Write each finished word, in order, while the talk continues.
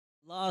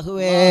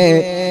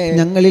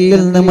ഞങ്ങളിൽ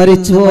നിന്ന്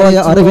മരിച്ചുപോയ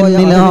അറിവിൻ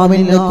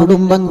നിലാവിന്റെ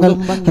കുടുംബങ്ങൾ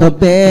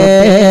റബ്ബേ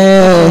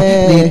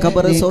നീ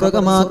ഖബർ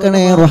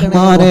സ്വർഗ്ഗമാക്കണേ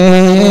റഹ്മാനേ,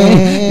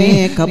 നീ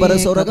ഖബർ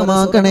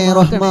സ്വർഗ്ഗമാക്കണേ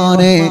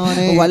റഹ്മാനേ.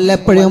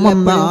 വല്ലപ്പോഴും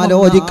ഒന്ന്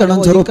ആലോചിക്കണം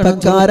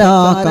ചെറുപ്പക്കാരാ,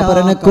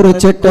 ഖബറിനെ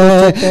കുറിച്ചിട്ട്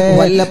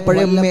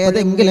വല്ലപ്പോഴും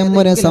ഏതെങ്കിലും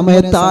ഒരു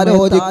സമയത്ത്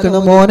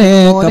ആലോചിക്കണം മോനെ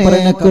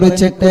ഖബറിനെ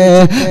കുറിച്ചിട്ട്.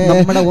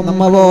 നമ്മുടെ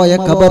ഉമ്മ പോയ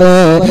ഖബറ്,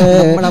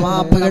 നമ്മുടെ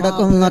വാപ്പ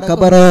കിടക്കുന്ന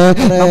ഖബറ്,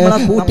 നമ്മുടെ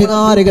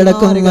കൂട്ടുകാര്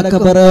കിടക്കുന്ന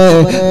ഖബറ്,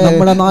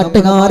 നമ്മുടെ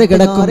നാട്ടുകാര്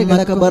കിടക്കുന്ന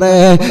ഖബറ്.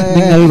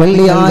 നിങ്ങൾ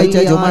വെള്ളിയാഴ്ച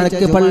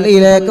ജുമഅക്ക്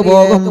പള്ളിയിലേക്ക്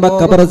പോകുമ്പോ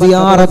ഖബർ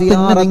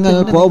സിയാറത്തിന് നിങ്ങൾ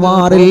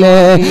പോവാറില്ലേ?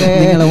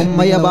 നിങ്ങളെ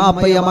ഉമ്മയ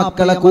ബാപ്പയ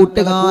മക്കളെ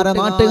കൂട്ടുകാരെ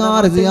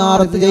നാട്ടുകാർ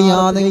സിയാറത്ത്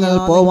ചെയ്യാൻ നിങ്ങൾ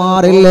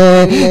പോവാറില്ലേ?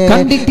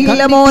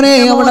 കണ്ടിട്ടില്ല മോനെ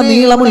അവിടെ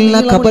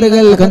നീളമുള്ള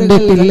ഖബറുകൾ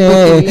കണ്ടിട്ടില്ലേ?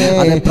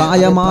 അത്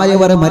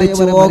പ്രായമായവർ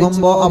മരിച്ചു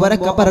പോകുമ്പോ അവരെ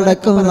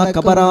ഖബറടക്കുന്ന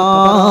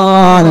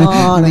ഖബറാണ്.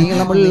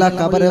 നീളമുള്ള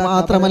ഖബർ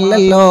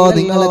മാത്രമല്ലല്ലോ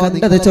നിങ്ങൾ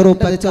കണ്ടത്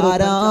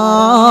ചെറുപ്പക്കാരാ,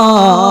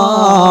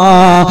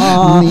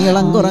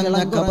 നീളം കുറഞ്ഞ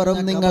ഖബറും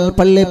നിങ്ങൾ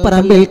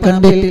പള്ളിപ്പറമ്പിൽ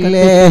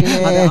കണ്ടിട്ടില്ലേ?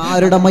 അത്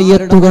ആരുടെ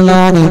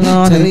മയ്യത്തുകളാണ്?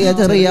 ചെറിയ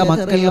ചെറിയ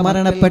മക്കൾ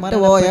മരണപ്പെട്ടു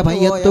പോയ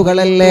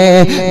മയ്യത്തുകളല്ലേ?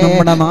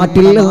 നമ്മുടെ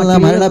നാട്ടിൽ നിന്ന്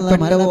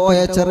മരണപ്പെട്ടു പോയ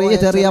ചെറിയ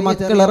ചെറിയ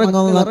മക്കൾ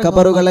ഇറങ്ങുന്ന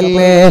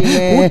ഖബറുകളല്ലേ?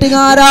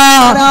 കൂട്ടുകാരാ,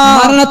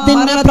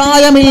 മരണത്തിന്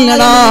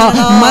പ്രായമില്ലടാ,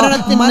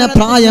 മരണത്തിന്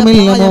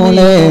പ്രായമില്ല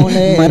മോനെ,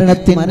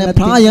 മരണത്തിന്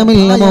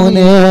പ്രായമില്ല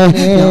മോനെ.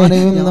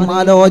 ഞാനും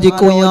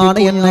ആലോചിക്കുകയാണ്,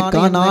 എന്നെ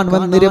കാണാൻ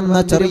വന്നിരുന്ന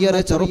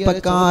ചെറിയൊരു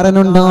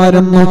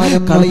ചെറുപ്പക്കാരനുണ്ടായിരുന്നു.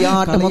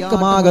 കളിയാട്ടമൊക്കെ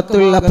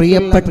ഭാഗത്തുള്ള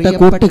പ്രിയപ്പെട്ട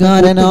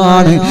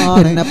കൂട്ടുകാരനാണ്,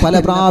 എന്നെ പല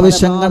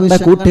പ്രാവശ്യം കണ്ട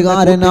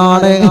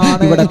കൂട്ടുകാരനാണ്.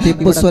 ഇവിടെ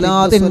ടിപ്പു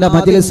സുൽത്താന്റെ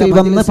മജ്‌ലിസിൽ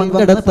വന്ന്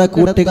പങ്കെടുത്ത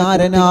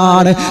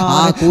കൂട്ടുകാരനാണ്.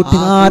 ആ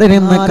കൂട്ടുകാരൻ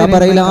എന്ന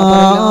ഖബറിലാ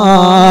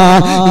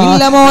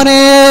ഇല്ല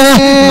മോനെ.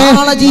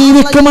 നാളെ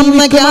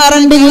ജീവിക്കുമെന്ന്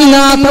ഗ്യാരണ്ടി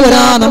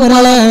ഇല്ലാത്തവരാ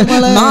നമ്മള്,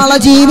 നാളെ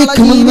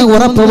ജീവിക്കുമെന്ന്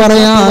ഉറപ്പ്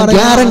പറയാ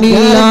ഗ്യാരണ്ടി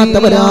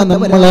ഇല്ലാത്തവരാ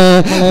നമ്മള്.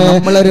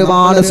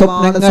 നമ്മളൊരുപാട്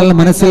സ്വപ്നങ്ങൾ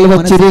മനസ്സിൽ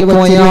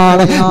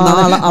വച്ചിരിക്കുകയാണ്.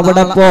 നാളെ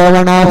അവിടെ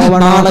പോവണോ,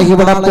 നാളെ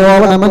ഇവിടെ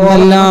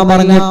പോവണമെന്നെല്ലാം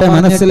പറഞ്ഞിട്ട്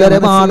മനസ്സിൽ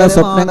ഒരുപാട്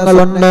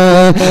സ്വപ്നങ്ങളുണ്ട്.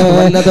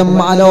 വല്ലതും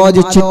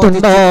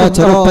ആലോചിച്ചിട്ടുണ്ടോ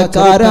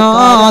ചെറുപ്പക്കാരാ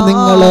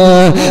നിങ്ങള്?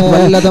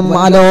 വല്ലതും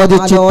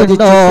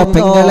ആലോചിച്ചിട്ടുണ്ടോ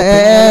പെങ്ങളെ?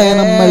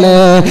 നമ്മള്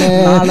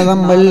നാളെ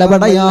നമ്മൾ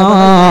എവിടെയാ?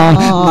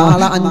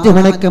 നാളെ 5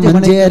 മണിക്ക്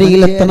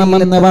മഞ്ചേരിയിൽ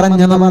എത്തണമെന്ന്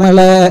പറഞ്ഞ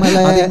നമ്മള്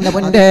അതിന്റെ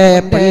മുന്നേ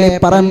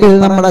പള്ളിപ്പറമ്പിൽ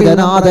നമ്മുടെ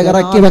ജനാദ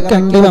ഇറക്കി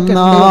വെക്കേണ്ടി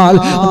വന്നാൽ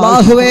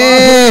അല്ലാഹുവേ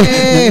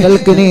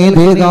ഞങ്ങൾക്ക് നീ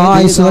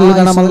ദീർഘായുസ്സ്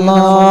നൽകണമല്ലാ,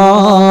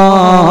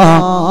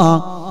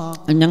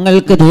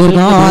 ഞങ്ങൾക്ക്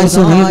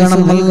ദീർഘായുസ്സ്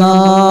നൽകണമല്ലാ,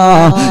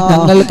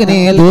 ഞങ്ങൾക്ക് നീ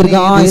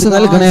ദീർഘായുസ്സ്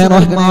നൽകണേ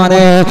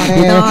റഹ്മാനേ.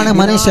 ഇതാണ്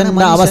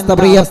മനുഷ്യന്റെ അവസ്ഥ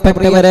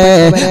പ്രിയപ്പെട്ടവരെ.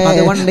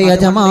 അതുകൊണ്ട്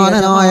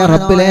യജമാനനായ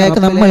റബ്ബിലേക്ക്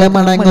നമ്മൾ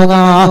മടങ്ങുക.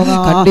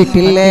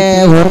 കണ്ടിട്ടില്ലേ,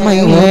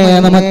 ഓർമ്മയില്ലേ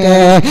നമുക്ക്?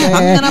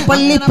 അങ്ങനെ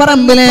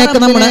പള്ളിപ്പറമ്പിലേക്ക്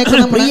നമ്മുടെ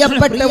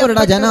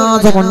പ്രിയപ്പെട്ടവരുടെ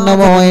ജനാസ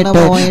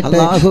കൊണ്ടുപോയിട്ട്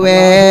അല്ലാഹുവേ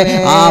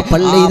ആ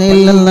പള്ളിയിൽ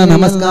നിന്ന്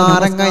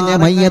നമസ്കാരം കഴിഞ്ഞ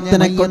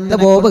മയ്യത്തിനെ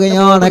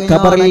കൊണ്ടുപോവുകയാണ്.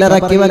 ഖബറിൽ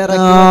ഇറക്കി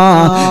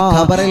വെക്കാം,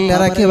 ഖബറിൽ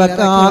ഇറക്കി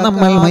വെക്കാം.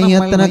 നമ്മൾ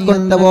മയ്യത്തിനെ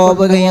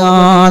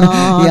കൊണ്ടുപോവുകയാണ്.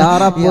 യാ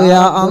റബ്ബ്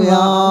യാ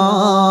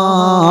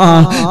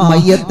അല്ലാഹ്,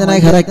 മയ്യത്തിനെ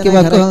ഇറക്കി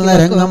വെക്കുന്ന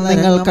രംഗം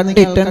നിങ്ങൾ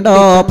കണ്ടിട്ടുണ്ടോ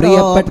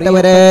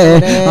പ്രിയപ്പെട്ടവരെ?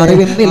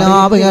 അറിവിൻ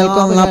നിലാവ്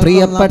കേൾക്കുന്ന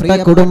പ്രിയപ്പെട്ട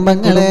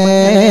കുടുംബങ്ങളെ,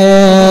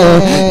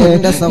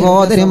 എന്റെ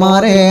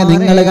സഹോദരിമാരെ,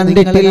 നിങ്ങൾ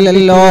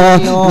കണ്ടിട്ടില്ലല്ലോ,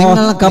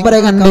 നിങ്ങൾ ഖബർ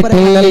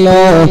കണ്ടിട്ടില്ലല്ലോ.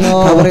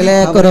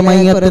 ഖബറിലേക്കൊരു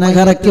മയ്യത്തിനെ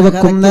ഇറക്കി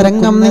വെക്കുന്ന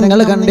രംഗം നിങ്ങൾ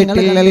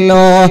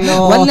കണ്ടിട്ടില്ലല്ലോ.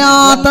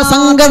 വല്ലാത്ത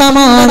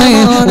സങ്കടമാണ്,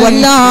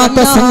 വല്ലാത്ത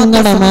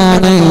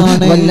സങ്കടമാണ്,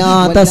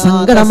 വല്ലാത്ത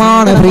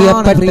സങ്കടമാണ്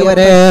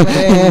പ്രിയപ്പെട്ടവരെ.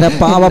 എന്റെ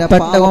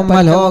പാവപ്പെട്ട ഉമ്മ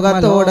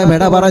ലോകത്തോട്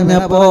വിട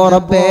പറഞ്ഞപ്പോ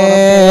റബ്ബേ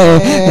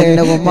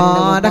എന്റെ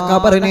ഉമ്മാന്റെ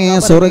ഖബറിനെ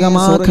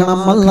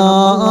സ്വർഗ്ഗമാക്കണം അല്ലാ.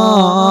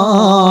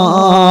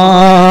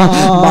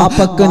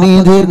 ബാപ്പക്ക് നീ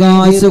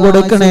ദീർഘായുസ്സ്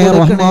കൊടുക്കണേ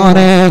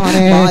റഹ്മാനേ,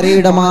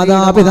 ഭാര്യയുടെ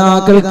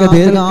മാതാപിതാക്കൾക്ക്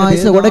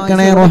ദീർഘായുസ്സ്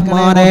കൊടുക്കണേ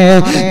റഹ്മാനേ.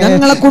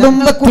 ഞങ്ങളെ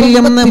കുടുംബത്തിൽ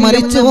നിന്ന്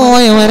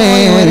മരിച്ചുപോയവരെ,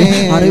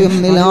 അറിവിൻ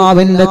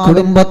നിലാവിന്റെ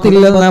കുടുംബത്തിൽ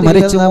നിന്ന്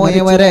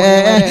മരിച്ചുപോയവരെ,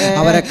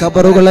 അവരെ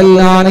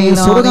ഖബറുകളെല്ലാം നീ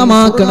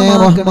സ്വർഗ്ഗമാക്കണേ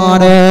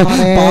റഹ്മാനേ.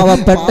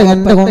 പാവപ്പെട്ട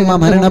എന്റെ ഉമ്മ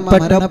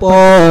മരണപ്പെട്ടപ്പോ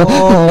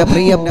എന്റെ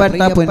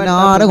പ്രിയപ്പെട്ട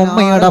പൊന്നാര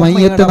ഉമ്മയുടെ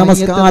മയ്യത്ത്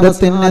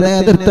നമസ്കാരത്തിന്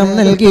നേതൃത്വം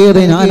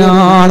നൽകിയത്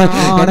ഞാനാണ്.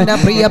 എന്റെ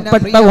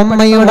പ്രിയപ്പെട്ട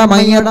ഉമ്മയുടെ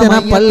മയ്യത്തിനെ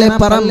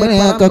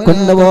പള്ളിപ്പറമ്പിലേക്ക്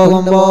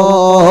കൊണ്ടുപോകുമ്പോ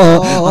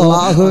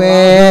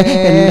അല്ലാഹുവേ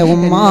എന്റെ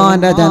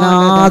ഉമ്മാന്റെ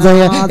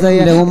ജനാസയെ,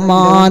 എന്റെ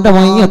ഉമ്മാന്റെ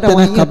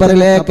മയ്യത്തിനെ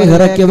ഖബറിലേക്ക്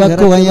ഇറക്കി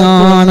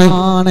വെക്കുകയാണ്.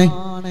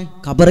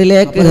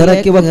 ഖബറിലേക്ക്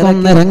ഇറക്കി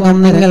വെക്കുന്ന രംഗം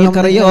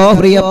നിങ്ങൾക്കറിയോ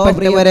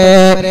പ്രിയപ്പെട്ടവരെ?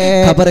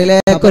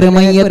 ഖബറിലേക്ക് ഒരു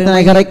മയ്യത്തിനെ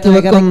ഇറക്കി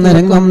വെക്കുന്ന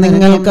രംഗം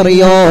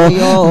നിങ്ങൾക്കറിയോ?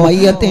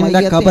 മയ്യത്തിന്റെ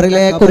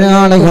ഖബറിലേക്ക്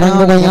ഒരാൾ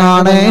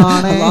ഇറങ്ങുകയാണ്.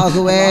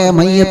 അല്ലാഹുവേ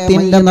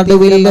മയ്യത്തിന്റെ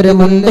നടുവിൽ ഒരു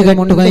മുണ്ട്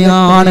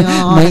കെട്ടുകയാണ്.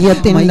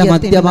 മയ്യത്തിന്റെ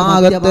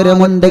മധ്യഭാഗത്ത് ഒരു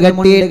മുണ്ട്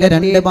കെട്ടിയിട്ട്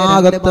 2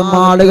 ഭാഗത്തും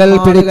ആളുകൾ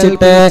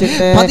പിടിച്ചിട്ട്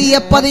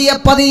പതിയെ പതിയെ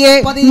പതിയെ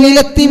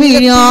നിലത്തി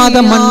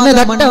വീഴാതെ മണ്ണ്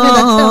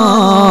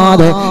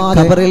തട്ടാതെ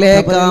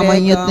ഖബറിലേക്ക് ആ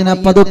മയ്യത്തിനെ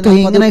പതുക്കെ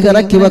ഇങ്ങനെ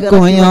ഇറക്കി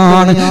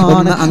വെക്കുകയാണ്.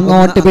 ഒന്ന്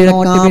അങ്ങോട്ട്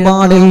പിഴക്കാൻ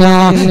പാടില്ല,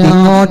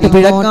 ഇങ്ങോട്ട്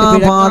പിഴക്കാൻ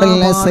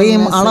പാടില്ല.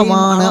 സെയിം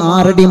അളവാണ്.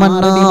 6 അടി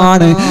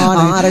മണ്ണാണ്.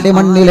 6 അടി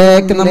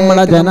മണ്ണിലേക്ക്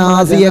നമ്മളെ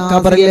ജനാസിയെ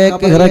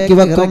ഖബറിലേക്ക് ഇറക്കി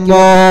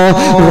വെക്കുമ്പോ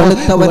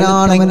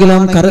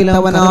വെളുത്തവനാണെങ്കിലും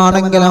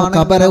കറുത്തവനാണെങ്കിലും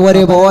ഖബർ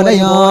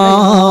ഒരുപോലെയാ.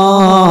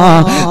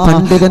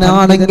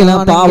 പണ്ഡിതനാണെങ്കിലും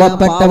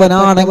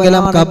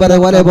പാവപ്പെട്ടവനാണെങ്കിലും ഖബർ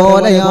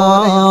ഒരുപോലെയാ.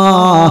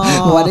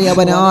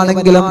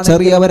 വലിയവനാണെങ്കിലും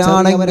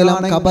ചെറിയവനാണെങ്കിലും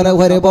ഖബർ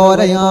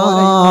ഒരുപോലെയാ.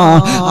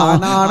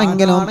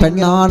 ആണാണെങ്കിലും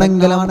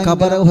പെണ്ണാണെങ്കിലും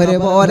ഖബർ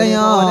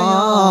ഒരുപോലെയാ.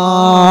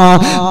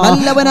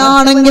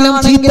 നല്ലവനാണെങ്കിലും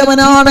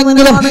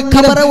ചീത്തവനാണെങ്കിലും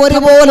ഖബർ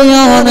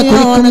ഒരുപോലെയാണ്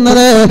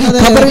കുളിക്കുന്നത്.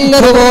 ഖബറിൽ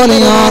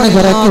ഒരുപോലെയാണ്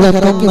ഇറക്കി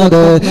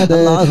വെക്കുന്നത്.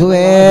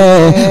 അല്ലാഹുവേ,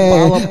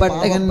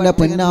 പാവപ്പെട്ട എന്റെ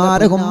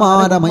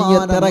പുന്നാരകുമാര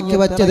മയ്യത്ത് ഇറക്കി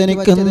വെച്ചത്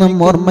എനിക്കൊന്നും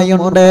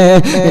ഓർമ്മയുണ്ട്.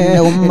 എന്റെ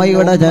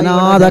ഉമ്മയുടെ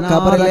ജനാദ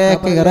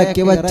ഖബറിലേക്ക്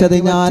ഇറക്കി വെച്ചത്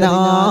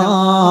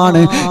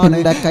ഞാനാണ്.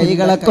 എന്റെ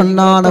കൈകളെ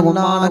കൊണ്ടാണ്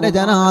ഉമ്മാന്റെ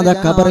ജനാദ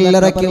ഖബറിൽ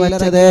ഇറക്കി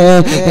വെച്ചത്.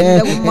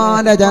 എന്റെ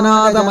ഉമ്മാന്റെ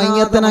ജനാദ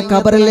മയ്യത്തിനെ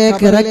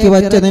ഖബറിലേക്ക് ഇറക്കി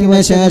വെച്ചതിന്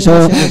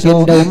ശേഷം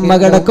എന്റെ ഉമ്മ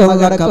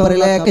കിടക്കുന്ന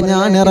ഖബറിലേക്ക്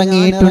ഞാൻ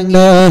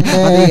ഇറങ്ങിയിട്ടുണ്ട്.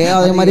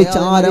 അത്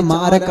മരിച്ചാലും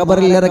ആരെ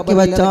ഖബറിൽ ഇറക്കി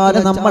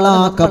വെച്ചാലും നമ്മൾ ആ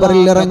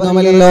ഖബറിൽ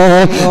ഇറങ്ങുമല്ലോ.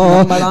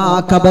 നമ്മൾ ആ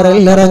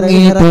ഖബറിൽ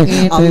ഇറങ്ങിയിട്ട്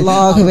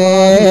അല്ലാഹുവേ,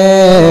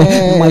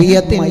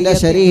 മയ്യത്തിന്റെ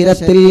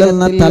ശരീരത്തിൽ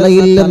നിന്ന്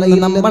തലയിൽ നിന്ന്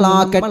നമ്മൾ ആ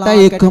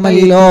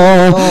കെട്ടയക്കുമല്ലോ.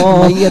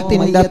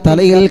 മയ്യത്തിന്റെ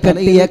തലയിൽ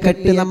കെട്ടിയ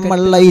കെട്ടി നമ്മൾ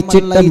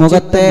ലയിച്ചിട്ട്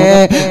മുഖത്തെ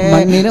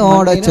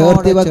മണ്ണിനോട്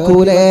ചേർത്തി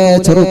വെക്കൂലേ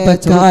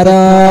ചെറുപ്പക്കാരാ?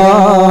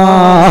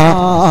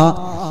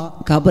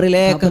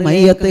 ഖബറിലേക്ക്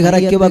മയ്യത്ത്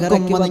ഇറക്കി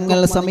വെക്കുമ്പോൾ നിങ്ങൾ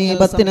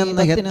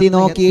സമീപത്തിനെന്ന് എത്തി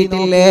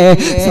നോക്കിയിട്ടില്ലേ?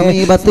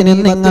 സമീപത്തിന്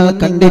നിങ്ങൾ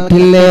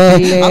കണ്ടിട്ടില്ലേ?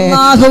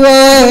 അല്ലാഹുവേ,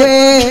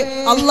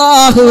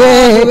 അല്ലാഹുവേ,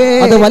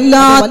 അത്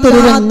വല്ലാത്തൊരു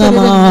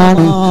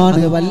രംഗമാണ്.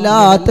 അത്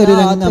വല്ലാത്തൊരു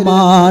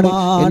രംഗമാണ്.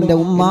 എന്റെ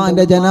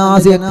ഉമ്മാന്റെ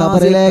ജനാസയെ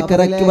ഖബറിലേക്ക്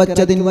ഇറക്കി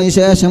വെച്ചതിന്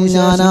ശേഷം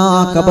ഞാൻ ആ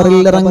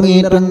ഖബറിൽ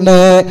ഇറങ്ങിയിട്ടുണ്ട്.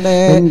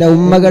 എന്റെ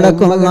ഉമ്മ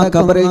കിടക്കുന്ന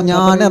ഖബറിൽ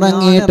ഞാൻ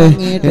ഇറങ്ങിയിട്ട്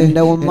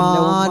എന്റെ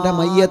ഉമ്മാന്റെ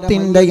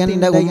മയ്യത്തിന്റെ,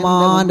 എന്റെ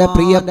ഉമ്മാന്റെ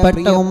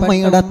പ്രിയപ്പെട്ട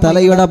ഉമ്മയുടെ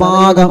തലയുടെ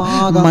ഭാഗം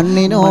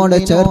മണ്ണിനോട്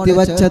ചേർത്തി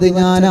വെച്ചത്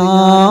ഞാനാ.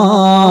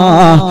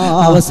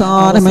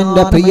 അവസാനം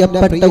എന്റെ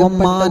പ്രിയപ്പെട്ട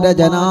ഉമ്മാന്റെ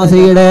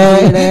ജനാസയുടെ,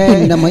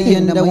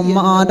 എന്റെ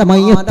ഉമ്മാന്റെ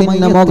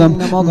മയ്യത്തിന്റെ മുഖം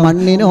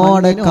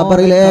മണ്ണിനോട്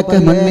ഖബറിലേക്ക്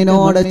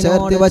മണ്ണിനോട്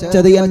ചേർത്തി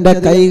വെച്ചത് എന്റെ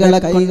കൈകളെ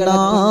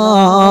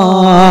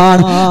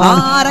കൊണ്ടാണ്. ആ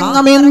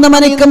രംഗം ഇന്നും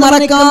എനിക്ക്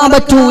മറക്കാൻ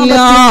പറ്റൂല.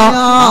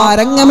 ആ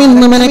രംഗം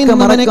ഇന്നും എനിക്ക്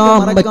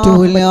മറക്കാൻ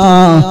പറ്റൂല.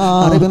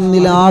 അറിവിൻ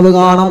നിലാവ്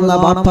കാണുന്ന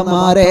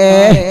ബാപ്പമാരെ,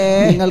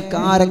 നിങ്ങൾക്ക്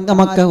ആ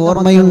രംഗമൊക്കെ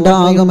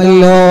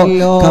ഓർമ്മയുണ്ടാകുമല്ലോ.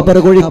 ഖബർ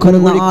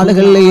കുഴിക്കുന്ന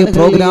ആളുകൾ ഈ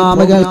പ്രോഗ്രാം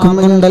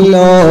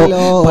കേൾക്കുന്നുണ്ടല്ലോ.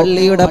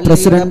 പള്ളിയുടെ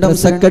പ്രസിഡന്റും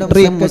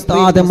സെക്രട്ടറിയും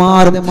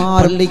ഉസ്താദുമാരും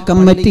പള്ളി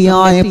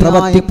കമ്മിറ്റിയായി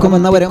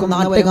പ്രവർത്തിക്കുമെന്നവരും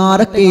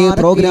നാട്ടുകാരൊക്കെ ഈ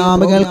പ്രോഗ്രാം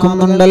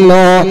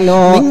കേൾക്കുന്നുണ്ടല്ലോ.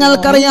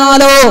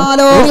 നിങ്ങൾക്കറിയാലോ,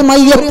 ഒരു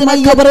മയ്യത്തിനെ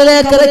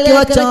ഖബറിലേക്ക് ഇറക്കി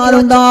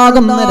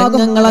വെച്ചാലുണ്ടാകുന്ന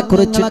രംഗങ്ങളെ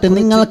കുറിച്ചിട്ട്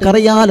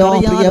നിങ്ങൾക്കറിയാലോ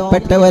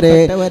പ്രിയപ്പെട്ടവരെ.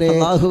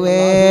 അല്ലാഹുവേ,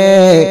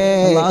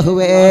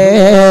 അല്ലാഹുവേ,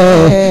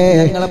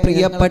 ഞങ്ങളെ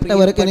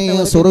പ്രിയപ്പെട്ടവർക്ക് നീ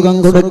സ്വർഗ്ഗം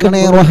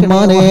കൊടുക്കണേ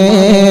റഹ്മാനേ,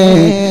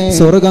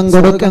 സ്വർഗ്ഗം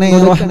കൊടുക്കണേ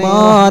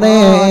റഹ്മാനേ.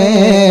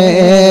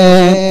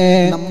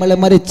 നമ്മളെ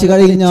മരിച്ചു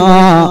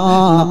കഴിഞ്ഞാൽ,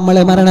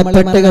 നമ്മളെ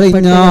മരണപ്പെട്ട്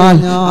കഴിഞ്ഞാൽ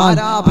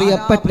ആരാ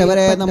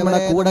പ്രിയപ്പെട്ടവരെ നമ്മുടെ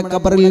കൂടെ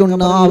ഖബറിൽ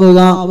ഉണ്ടാവുക?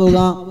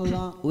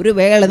 ഒരു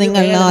വേള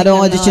നിങ്ങൾ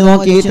ആലോചിച്ചു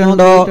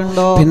നോക്കിയിട്ടുണ്ടോ?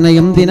 പിന്നെ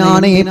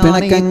എന്തിനാണ് ഈ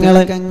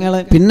പിണക്കങ്ങള്?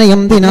 പിന്നെ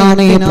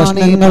എന്തിനാണ് ഈ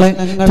പ്രശ്നങ്ങള്?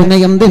 പിന്നെ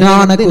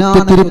എന്തിനാണ്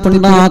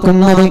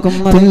കുത്തിത്തിരിപ്പുണ്ടാക്കുന്നത്?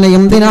 പിന്നെ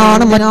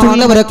എന്തിനാണ്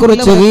മറ്റുള്ളവരെ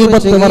കുറിച്ച്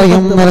ഗീബത്ത്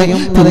പറയുന്നത്?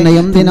 പിന്നെ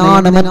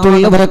എന്തിനാണ്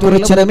മറ്റുള്ളവരെ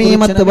കുറിച്ച്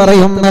നമീമത്ത്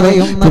പറയുന്നത്?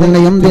 പിന്നെ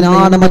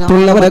എന്തിനാണ്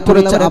മറ്റുള്ളവരെ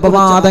കുറിച്ച്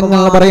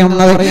അപവാദങ്ങൾ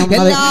പറയുന്നത്?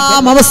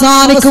 എല്ലാം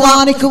അവസാനിക്കുക,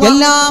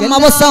 എല്ലാം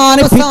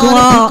അവസാനിപ്പിക്കുക,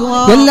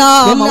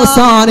 എല്ലാം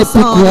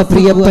അവസാനിപ്പിക്കുക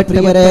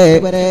പ്രിയപ്പെട്ടവരെ.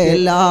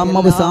 എല്ലാം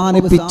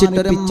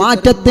അവസാനിപ്പിച്ചിട്ടൊരു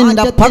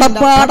മാറ്റത്തിന്റെ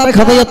പടപ്പാട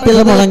ഹൃദയത്തിൽ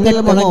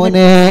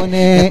മുഴങ്ങുന്നവനെ.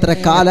 എത്ര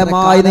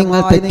കാലമായി നിങ്ങൾ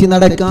തെറ്റി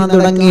നടക്കാൻ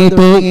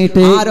തുടങ്ങിയിട്ട്?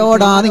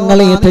 ആരോടാ നിങ്ങൾ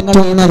ഈ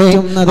തെറ്റുന്നത്?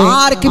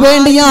 ആർക്ക്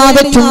വേണ്ടിയാ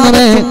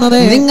തെറ്റുന്നത്?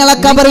 നിങ്ങളെ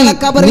ഖബറിൽ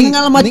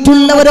നിങ്ങൾ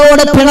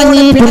മറ്റുള്ളവരോട്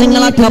പിണങ്ങിയിട്ട്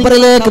നിങ്ങളെ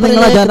ഖബറിലേക്ക്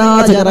നിങ്ങളെ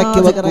ജനാസ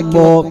ഇറക്കി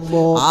വെക്കുമ്പോ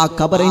ആ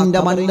ഖബറിന്റെ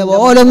മണ്ണ്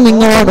പോലും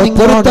നിങ്ങളോട്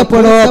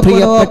പൊരുത്തപ്പെടോ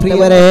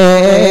പ്രിയപ്പെട്ടവരെ?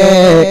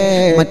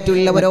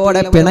 മറ്റുള്ളവരോട്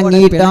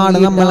പിണങ്ങിയിട്ടാണ്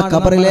നമ്മൾ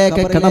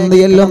ഖബറിലേക്ക് കടന്നു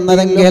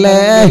ചെല്ലുന്നതെങ്കിൽ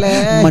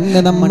മണ്ണ്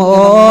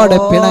നമ്മോട്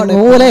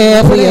പിണങ്ങൂലേ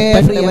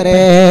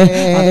പ്രിയപ്പെട്ടവരെ?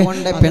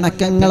 അതുകൊണ്ട്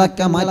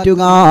പിണക്കങ്ങളൊക്കെ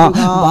മാറ്റുക.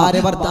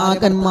 ഭാര്യ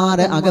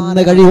ഭർത്താക്കന്മാരെ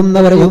അകന്ന്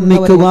കഴിയുന്നവരെ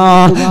ഒന്നിക്കുക.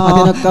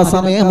 അതിനൊക്കെ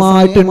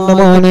സമയമായിട്ടുണ്ട്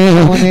മോനെ.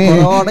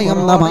 കൊറോണ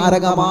എന്ന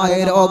മാരകമായ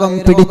രോഗം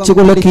പിടിച്ചു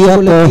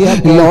കുലുക്കിയല്ലോ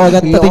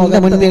ലോകത്തിന്റെ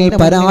മുന്നിൽ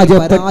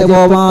പരാജയപ്പെട്ടു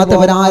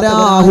പോവാത്തവരാരാ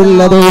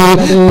ഉള്ളത്?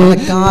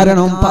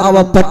 കാരണം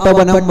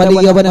പാവപ്പെട്ടവനും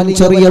വലിയവനും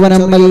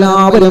ചെറിയവനും എല്ലാം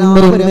എല്ലാവരും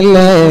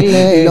വരുന്നില്ലേ?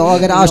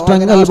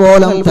 ലോകരാഷ്ട്രങ്ങൾ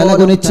പോലും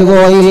തലകുനിച്ചു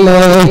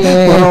പോയില്ലേ?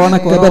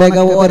 കൊറോണയ്ക്ക്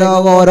പിറകെ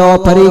ഓരോ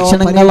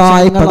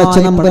പരീക്ഷണങ്ങളായി പടച്ചു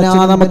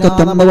നമുക്ക്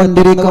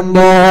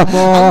തന്നുകൊണ്ടിരിക്കുമ്പോ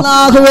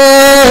അല്ലാഹുവേ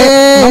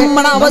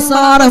നമ്മുടെ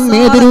അവസാനം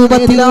ഏത്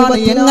രൂപത്തിലാണ്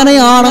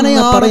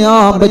എങ്ങനെയാണെന്ന്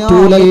പറയാൻ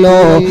പറ്റൂലല്ലോ.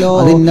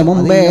 അതിന്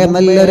മുമ്പേ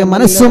നല്ലൊരു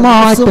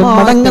മനസ്സുമായിട്ട്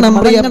മടങ്ങണം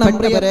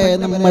പ്രിയപ്പെട്ടവരെ.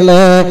 നമ്മള്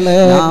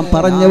ഞാൻ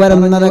പറഞ്ഞു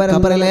വരുന്നത്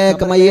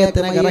ഖബറിലേക്ക്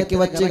മയ്യത്തിനെ ഇറക്കി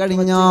വെച്ച്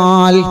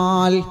കഴിഞ്ഞാൽ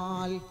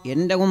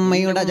എന്റെ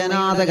ഉമ്മയുടെ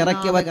ജനാദ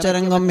ഇറക്കി വച്ച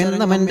രംഗം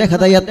എന്നും എന്റെ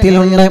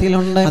ഹൃദയത്തിലുണ്ട്.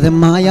 അത്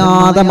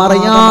മായാതെ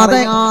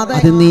മറയാതെ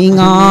അത്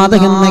നീങ്ങാതെ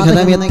എന്ന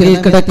ഹൃദയത്തിൽ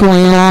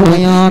കിടക്കുകയാണ്.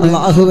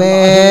 അല്ലാഹുവേ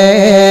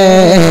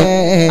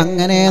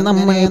അങ്ങനെ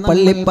നമ്മൾ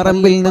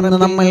പള്ളിപ്പറമ്പിൽ നിന്ന്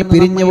നമ്മൾ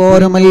പിരിഞ്ഞു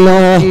പോരുമല്ലോ.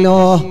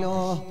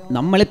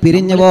 നമ്മൾ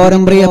പിരിഞ്ഞു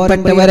പോരും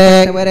പ്രിയപ്പെട്ടവരെ.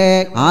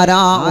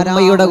 ആരാ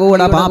ഉമ്മയുടെ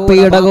കൂടെ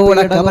പാപ്പയുടെ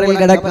കൂടെ ഖബറിൽ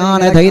കിടക്കാൻ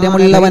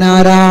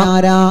ധൈര്യമുള്ളവനാരാ?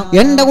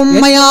 എന്റെ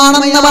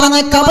ഉമ്മയാണെന്ന്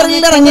പറഞ്ഞ്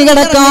ഖബറിൽ ഇറങ്ങി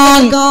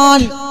കിടക്കാൻ,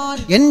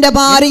 എന്റെ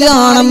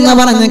ഭാര്യയാണെന്ന്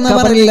പറഞ്ഞ്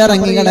ഖബറിൽ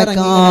ഇറങ്ങി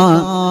കിടക്കാൻ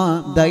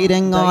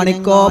ധൈര്യം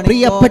കാണിക്കോ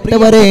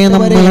പ്രിയപ്പെട്ടവരെ?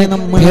 നമ്മളെ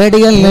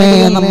പേടിയല്ലേ?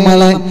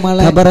 നമ്മളെ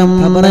ഖബറും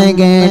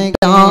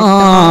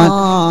കേട്ടാൽ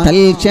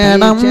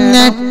തൽക്ഷണം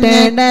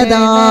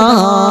ഞെട്ടേണ്ടതാ.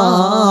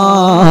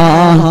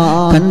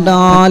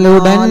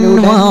 കണ്ടാലുടൻ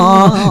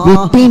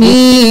വിട്ടിനി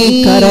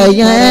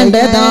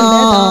കരയേണ്ടതാ.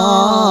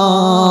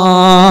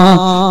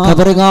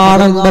 ഖബർ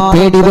കാണുമ്പോ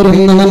പേടി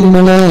വരുന്ന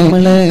നമ്മള്,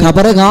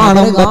 ഖബർ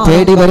കാണുമ്പോ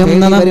പേടി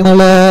വരുന്ന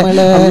നമ്മള്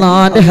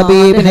അല്ലാഹുവിന്റെ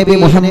ഹബീബ് നബി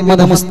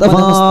മുഹമ്മദ് മുസ്തഫ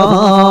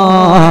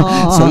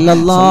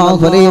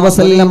സല്ലല്ലാഹു അലൈഹി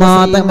വസല്ലമ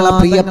തങ്ങളെ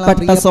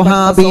പ്രിയപ്പെട്ട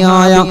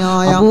സ്വഹാബിയായ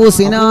അബൂ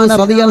സിനാൻ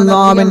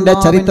റളിയല്ലാഹുവിന്റെ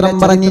ചരിത്രം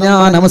പറഞ്ഞ്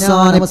ഞാൻ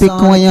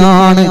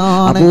അവസാനിപ്പിക്കുകയാണ്.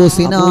 അബൂ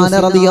സിനാൻ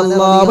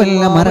റളിയല്ലാഹു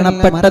അൻഹു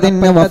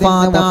മരണപ്പെട്ടതിന്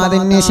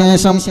വഫാത്തായതിന്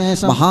ശേഷം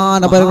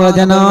മഹാനബിയുടെ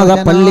ജനാസ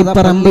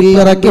പള്ളിപ്പറമ്പിൽ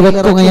ഇറക്കി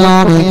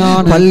വെക്കുകയാണ്.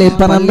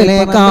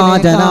 പള്ളിപ്പറമ്പിലേക്ക് ആ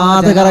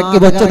ജനാസ ഇറക്കി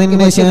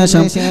വെച്ചതിന്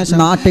ശേഷം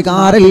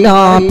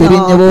നാട്ടുകാരെല്ലാം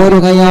പിരിഞ്ഞു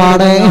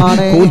പോരുകയാണ്,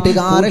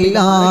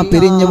 കൂട്ടുകാരെല്ലാം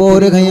പിരിഞ്ഞു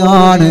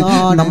പോരുകയാണ്.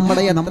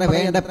 നമ്മുടെ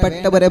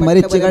വേണ്ടപ്പെട്ടവരെ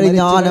മരിച്ചു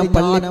കഴിഞ്ഞാലും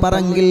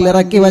പള്ളിപ്പറമ്പിൽ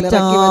ഇറക്കി വെച്ച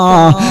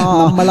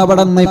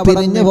നമ്മളവിടെ നിന്ന്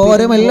പിരിഞ്ഞു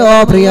പോരുമല്ലോ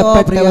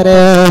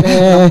പ്രിയപ്പെട്ടവരെ.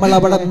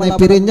 നമ്മളവിടെ നിന്ന്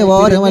പിരിഞ്ഞു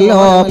പോരുമല്ലോ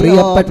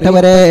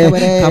പ്രിയപ്പെട്ടവരെ.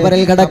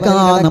 ഖബറിൽ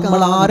കിടക്കാൻ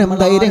നമ്മൾ ആരും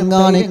ധൈര്യം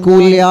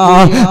കാണിക്കൂല.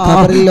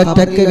 ഖബറിൽ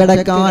ഒറ്റക്ക്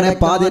കിടക്കാൻ,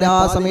 പാതിരാ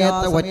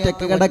സമയത്ത്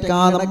ഒറ്റക്ക്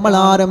കിടക്കാൻ നമ്മൾ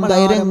ആരും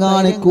ധൈര്യം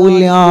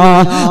കാണിക്കൂല.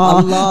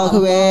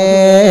 അല്ലാഹുവേ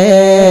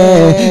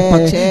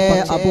പക്ഷേ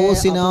അബൂ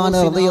സിനാൻ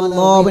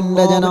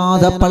റളിയല്ലാഹുവിന്റെ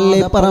ജനാസ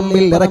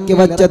പള്ളിപ്പറമ്പിൽ ഇറക്കി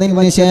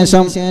വെച്ചതിന്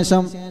ശേഷം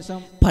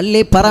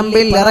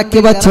പള്ളിപ്പറമ്പിൽ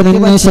ഇറക്കി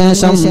വെച്ചതിന്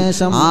ശേഷം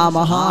ആ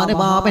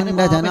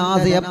മഹാനുഭാവന്റെ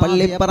ജനാസയെ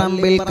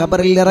പള്ളിപ്പറമ്പിൽ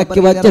ഖബറിൽ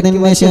ഇറക്കി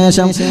വെച്ചതിന്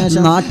ശേഷം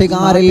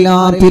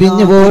നാട്ടുകാരെല്ലാം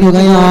പിരിഞ്ഞു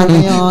പോരുകയാണ്,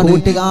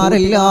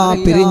 കൂട്ടുകാരെല്ലാം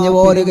പിരിഞ്ഞു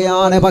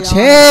പോരുകയാണ്.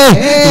 പക്ഷേ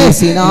ഈ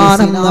സിനാൻ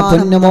എന്ന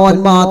പൊന്നുമോൻ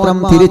മാത്രം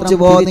തിരിച്ചു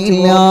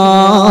പോന്നില്ല.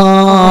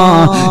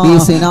 ഈ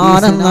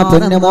സിനാൻ എന്ന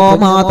പൊന്നുമോൻ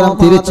മാത്രം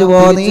തിരിച്ചു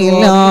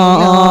പോന്നില്ല.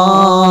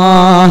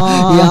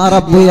 യാ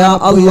റബ്ബ് യാ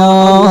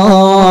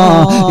അല്ലാഹ്,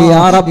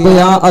 യാ റബ്ബ്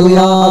യാ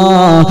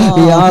അല്ലാഹ്,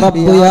 യാ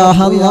റബ്ബ് യാ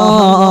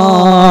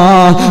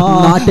അല്ലാഹ്.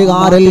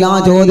 നാട്ടുകാരെല്ലാം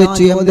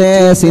ചോദിച്ചു, എന്തേ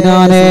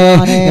സിനാനെ,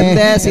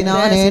 എന്തേ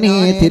സിനാനെ നീ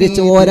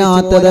തിരിച്ചു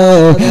പോരാത്തത്?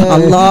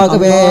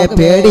 അല്ലാഹുവേ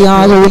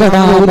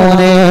പേടിയാകൂലടാ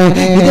മോനെ,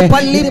 ഇത്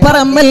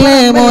പള്ളിപ്പറമ്പല്ലേ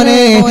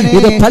മോനെ,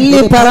 ഇത്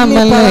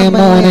പള്ളിപ്പറമ്പല്ലേ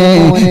മോനെ,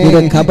 ഇത്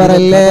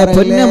ഖബറല്ലേ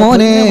പൊന്നു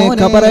മോനെ,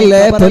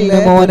 ഖബറല്ലേ പൊന്നു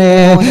മോനെ.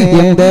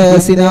 എന്തേ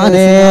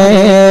സിനാനെ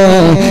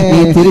നീ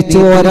തിരിച്ചു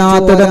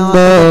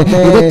പോരാത്തതെന്ത്?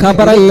 ഇത്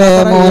ഖബറല്ലേ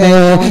മോനെ.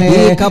 ഈ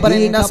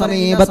ഖബറിന്റെ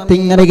സമീപത്ത്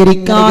ഇങ്ങനെ ഇരിക്കാൻ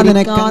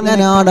നിനക്ക്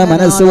എങ്ങനെയാണ്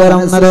മനസ്സ്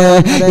വരുന്നത്?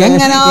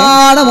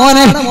 എങ്ങനെയാണ്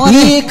മോനെ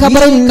ഈ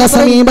ഖബറിന്റെ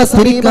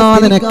സമീപത്തിരിക്കാൻ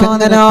നിനക്ക്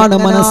എങ്ങനെയാണ്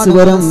മനസ്സ്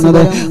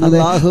വരുന്നത്?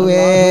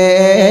 അല്ലാഹുവേ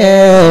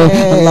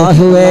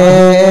അല്ലാഹുവേ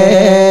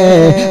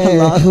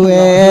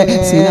അല്ലാഹുവേ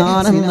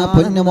സിനാൻ എന്ന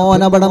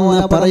പൊന്നുമോൻ അവിടെന്ന്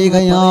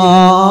പറയുകയാ,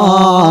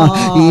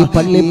 ഈ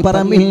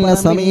പള്ളിപ്പറമ്പിന്റെ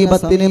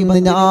സമീപത്തിൽ നിന്ന്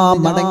ഞാൻ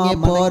മടങ്ങി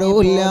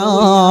പോരൂല്ല.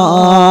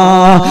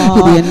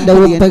 ഇത് എന്റെ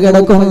ഉപ്പ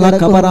കിടക്കുന്ന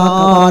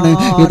ഖബറാണ്,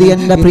 ഇത്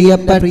എന്റെ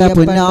പ്രിയപ്പെട്ട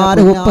പുന്നാര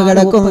ഉപ്പ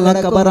കിടക്കുന്ന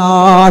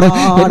ഖബറാണ്.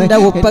 എന്റെ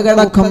ഉപ്പ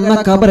കിടക്കുന്ന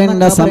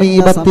ഖബറിന്റെ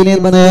സമീപത്തിൽ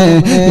നിന്ന്,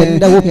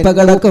 എന്റെ ഉപ്പ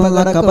കിടക്കുന്ന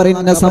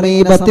ഖബറിന്റെ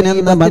സമീപത്തിൽ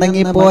നിന്ന്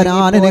മടങ്ങി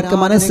പോരാൻ എനിക്ക്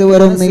മനസ്സ്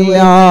വരുന്നില്ല.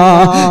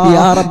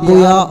 യാ റബ്ബ്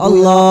യാ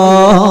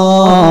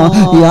അല്ലാഹ്,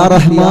 യാ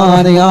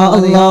റഹ്മാൻ യാ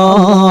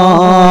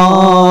അല്ലാഹ്.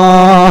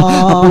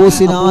 അബൂ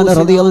സിനാൻ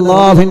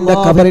റളിയല്ലാഹുവിന്റെ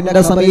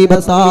ഖബറിന്റെ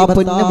സമീപത്ത് ആ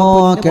പൊന്നുമോ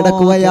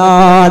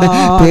കിടക്കുകയാണ്.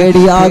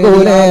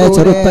 പേടിയാകൂലേ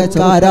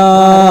ചെറുപ്പക്കാരാ?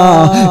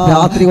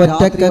 രാത്രി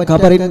ഒറ്റക്ക്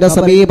ഖബറിന്റെ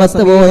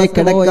സമീപത്ത് പോയി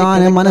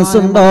കിടക്കാൻ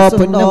മനസ്സുണ്ടോ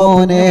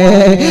പൊന്നുമോനെ?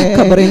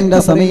 ഖബറിന്റെ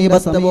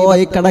സമീപത്ത്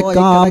പോയി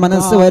കിടക്കാൻ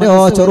മനസ്സ് വരോ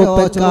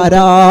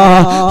ചെറുപ്പക്കാരാ?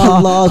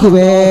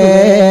 അല്ലാഹുവേ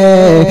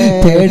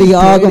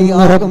പേടിയാകും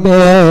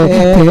റബ്ബേ,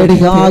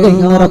 പേടിയാകും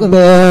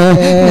റബ്ബേ.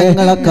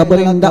 ഞങ്ങളെ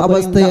ഖബറിന്റെ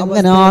അവസ്ഥ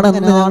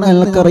എങ്ങനെയാണെന്ന്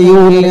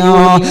ഞങ്ങൾക്കറിയൂല.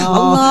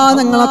 അല്ലാഹ്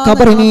ഞങ്ങളെ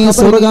ഖബറിനെ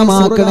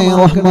സ്വർഗ്ഗമാക്കണേ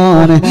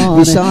റഹ്മാനെ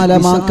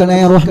വിശാലമാക്കണേ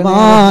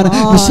റഹ്മാൻ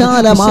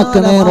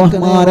വിശാലമാക്കണേ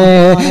റഹ്മാനെ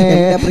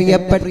എൻ്റെ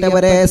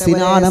പ്രിയപ്പെട്ടവരെ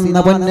സിനാൻ എന്ന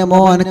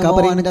പൊന്നുമോൻ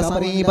ഖബറിന്റെ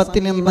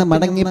സമീപത്തിൽ നിന്ന്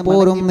മടങ്ങി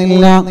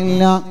പോരുന്നില്ല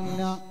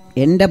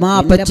എന്റെ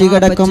ബാപ്പച്ചി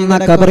കിടക്കുന്ന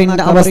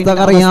ഖബറിന്റെ അവസ്ഥ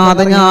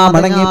അറിയാതെ ഞാൻ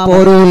മടങ്ങി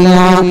പോരൂല്ല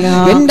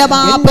എന്റെ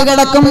ബാപ്പ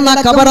കിടക്കുന്ന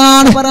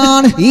ഖബറാണ്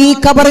ഈ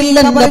ഖബറിൽ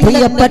എന്റെ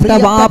പ്രിയപ്പെട്ട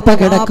ബാപ്പ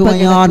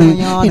കിടക്കുകയാണ്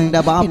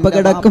എന്റെ ബാപ്പ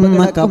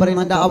കിടക്കുന്ന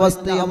ഖബറിന്റെ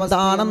അവസ്ഥ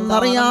എന്താണെന്ന്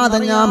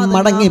അറിയാതെ ഞാൻ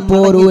മടങ്ങി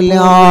പോരൂല്ല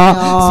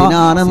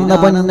സിനാനന്ദ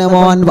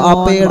പൊന്നുമോൻ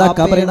ബാപ്പയുടെ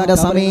ഖബറിന്റെ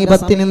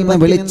സമീപത്തിൽ നിന്ന്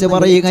വിളിച്ചു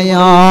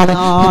പറയുകയാണ്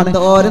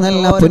എന്തോരു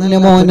നല്ല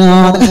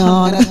പൊന്നുമോനാണ്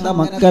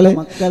മക്കളെ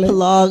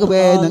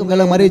അല്ലാഹുവേ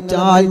ഞങ്ങൾ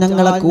മരിച്ചാൽ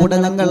ഞങ്ങളെ കൂടെ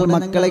ഞങ്ങൾ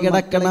മക്കളെ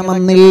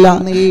കിടക്കണമെന്നില്ല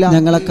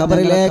ഞങ്ങളെ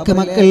ഖബറിലേക്ക്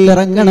മക്കൾ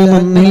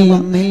ഇറങ്ങണമെന്നില്ല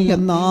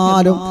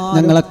എന്നാലും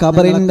ഞങ്ങളെ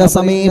ഖബറിന്റെ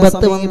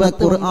സമീപത്ത് വന്ന്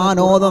ഖുർആൻ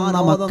ഓതുന്ന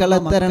മക്കളെ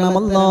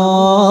തരണമല്ലാ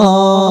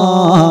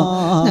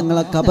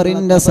ഞങ്ങളെ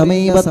ഖബറിന്റെ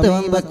സമീപത്ത്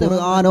വന്ന്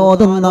ഖുർആൻ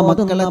ഓതുന്ന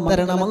മക്കളെ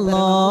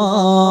തരണമല്ലാ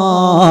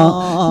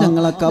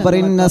ഞങ്ങളെ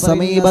ഖബറിന്റെ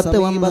സമീപത്ത്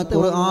വന്ന്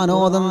ഖുർആൻ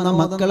ഓതുന്ന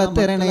മക്കളെ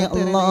തരണേ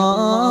അല്ലാ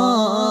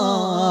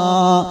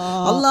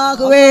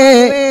അല്ലാഹുവേ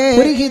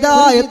ഒരു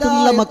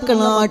ഹിദായത്തുള്ള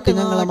മക്കളായിട്ട്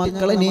ഞങ്ങളെ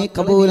മക്കളെ നീ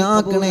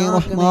കബൂലാക്കണേ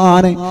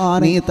റഹ്മാനെ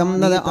നീ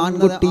തന്നത്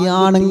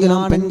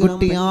ആൺകുട്ടിയാണെങ്കിലും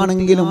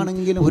പെൺകുട്ടിയാണെങ്കിലും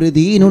ഒരു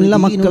ദീനുള്ള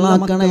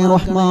മക്കളാക്കണേ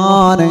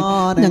റഹ്മാനെ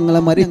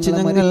ഞങ്ങളെ മരിച്ച്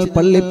ഞങ്ങൾ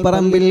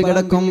പള്ളിപ്പറമ്പിൽ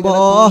കിടക്കുമ്പോ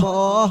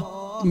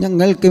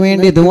ഞങ്ങൾക്ക്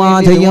വേണ്ടി ദുആ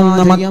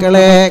ചെയ്യുന്ന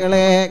മക്കളെ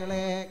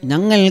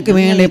ഞങ്ങൾക്ക്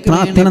വേണ്ടി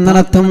പ്രാർത്ഥന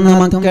നടത്തുന്ന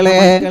മക്കളെ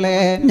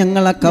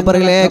ഞങ്ങളെ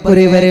ഖബറിലേക്ക്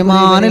ഒരു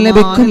വരുമാനം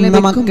ലഭിക്കുന്ന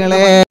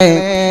മക്കളെ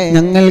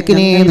ഞങ്ങൾക്ക്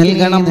നീ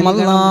നൽകണം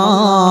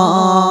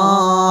അല്ലാഹ്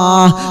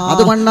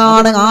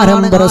അതുകൊണ്ടാണ്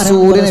ആരംഭ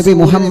റസൂൽ നബി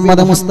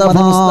മുഹമ്മദ് മുസ്തഫ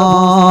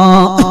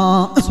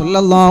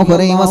സല്ലല്ലാഹു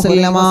അലൈഹി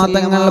വസല്ലമ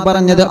തങ്ങൾ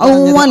പറഞ്ഞത്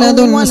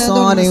അവലദുൻ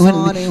സാലിഹുൻ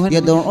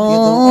യദഊ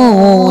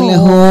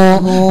ലഹു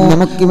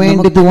നമുക്ക്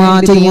വേണ്ടി ദുആ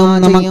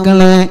ചെയ്യുന്ന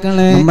മക്കളെ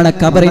നമ്മുടെ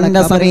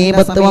ഖബറിന്റെ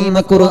സമീപത്ത്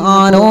വന്ന്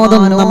ഖുർആൻ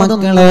ഓതുന്ന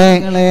മക്കളെ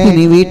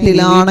ഇനി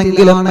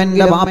വീട്ടിലാണെങ്കിലും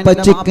എൻ്റെ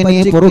വാപ്പച്ചിക്ക് നീ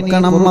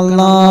പൊറുക്കണം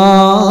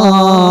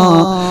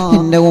അല്ലാഹ്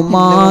എൻ്റെ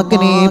ഉമ്മാക്ക്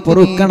നീ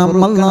പൊറുക്കണം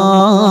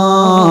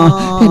അല്ലാഹ്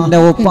എൻ്റെ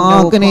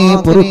ഉപ്പാക്ക് നീ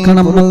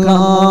പൊറുക്കണം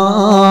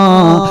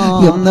അല്ലാഹ്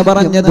എന്ന്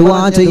പറഞ്ഞ്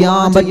ദുആ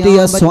ചെയ്യാൻ പറ്റിയ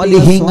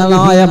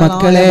സ്വാലിഹീങ്ങളായ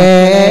മക്കളെ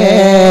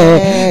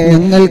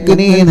ഞങ്ങൾക്ക്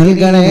നീ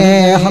നൽകണേ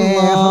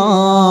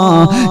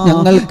അല്ലാഹ്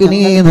ഞങ്ങൾക്ക്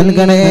നീ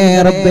നൽകണേ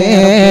റബ്ബേ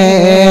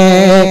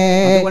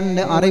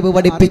അതുകൊണ്ട് അറിവ്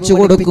പഠിപ്പിച്ചു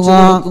കൊടുക്കുക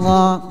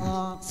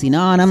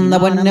സിനാനെന്ന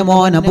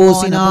പൊന്നുമോൻ അബൂ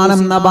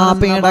സിനാനെന്ന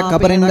ബാപ്പയുടെ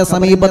ഖബറിന്റെ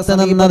സമീപത്ത്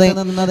നിന്നത്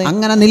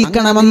അങ്ങനെ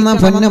നിൽക്കണമെന്ന്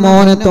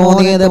പൊന്നുമോന്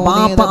തോന്നിയത്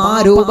ബാപ്പ ആ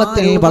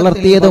രൂപത്തിൽ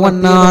വളർത്തിയത്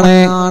കൊണ്ടാണ്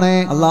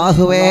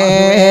അല്ലാഹുവേ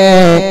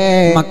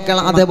മക്കൾ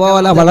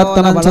അതുപോലെ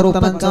വളർത്തണം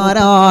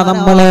ചെറുപ്പക്കാരാ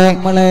നമ്മളെ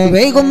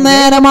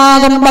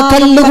വൈകുന്നേരമാകുമ്പോ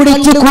കല്ല്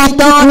കുടിച്ച്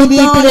കൂട്ടാൻ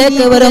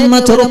വീട്ടിലേക്ക് വരുന്ന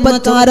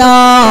ചെറുപ്പക്കാരാ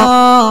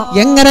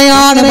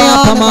എങ്ങനെയാണ്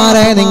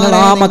ബാപ്പമാരെ നിങ്ങൾ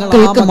ആ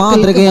മക്കൾക്ക്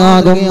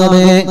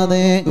മാതൃകയാകുന്നത്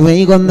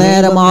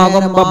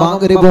വൈകുന്നേരമാകുമ്പോ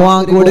മഗ്‌രിബ്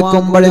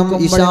കൊടുക്കുമ്പോഴും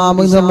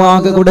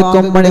ഇശാമുസ്വാഗ്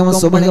കൊടുക്കുമ്പോഴും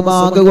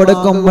സുബ്ഹ്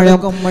കൊടുക്കുമ്പോഴും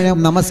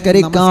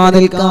നമസ്കരിക്കാതെ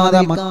നിൽക്കാതെ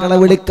മക്കളെ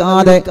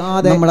വിളിക്കാതെ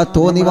നമ്മളെ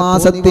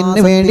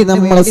തോന്നിവാസത്തിന് വേണ്ടി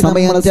നമ്മൾ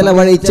സമയം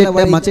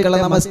ചെലവഴിച്ചിട്ട് മക്കളെ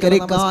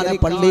നമസ്കരിക്കാതെ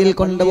പള്ളിയിൽ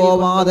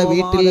കൊണ്ടുപോവാതെ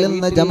വീട്ടിൽ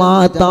നിന്ന്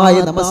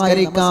ജമാഅത്തായി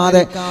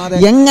നമസ്കരിക്കാതെ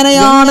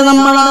എങ്ങനെയാണ്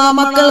നമ്മൾ ആ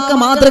മക്കൾക്ക്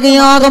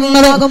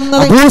മാതൃകയാകുന്നത്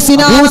അബൂ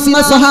സിനാൻ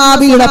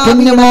സ്വഹാബിയുടെ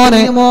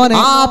പൊന്നുമോനെ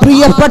ആ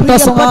പ്രിയപ്പെട്ട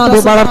സ്വഹാബി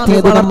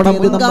വളർത്തിയത് നമ്മുടെ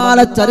മുൻകാല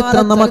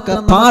ചരിത്രം നമുക്ക്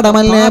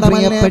പാഠമല്ലേ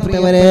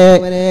പ്രിയപ്പെട്ടവരെ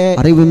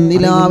അറിവിൻ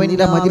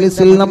നിലാവിന്റെ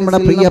മജ്‌ലിസിൽ നമ്മുടെ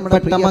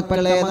പ്രിയപ്പെട്ട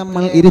മക്കളെ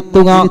നമ്മൾ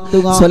ഇരുത്തുക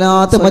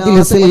സ്വലാത്ത്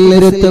മജ്‌ലിസിൽ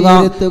ഇരുത്തുക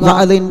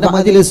വഅദിന്റെ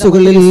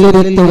മജ്‌ലിസുകളിൽ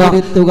ഇരുത്തുക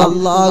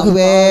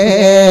അല്ലാഹുവേ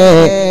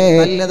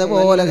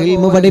നല്ലതുപോലെ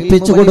ഇൽമു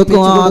പഠിപ്പിച്ചു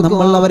കൊടുക്കുക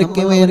നമ്മൾ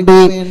അവർക്ക് വേണ്ടി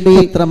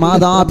എത്ര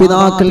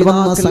മാതാപിതാക്കൾ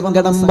വന്ന്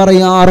സങ്കടം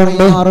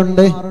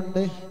പറയാറുണ്ട്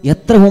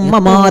എത്ര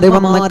ഉമ്മമാര്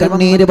വന്ന്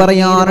കണ്ണീര്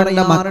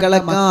പറയാറുണ്ട് മക്കളെ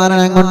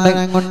കാരണം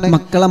കൊണ്ട്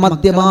മക്കളെ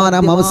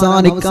മദ്യപാനം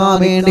അവസാനിക്കാൻ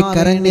വേണ്ടി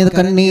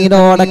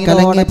കണ്ണീരോടെ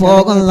കലങ്ങി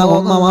പോകുന്ന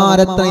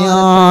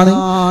ഉമ്മമാരെത്രയാണ്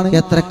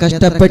എത്ര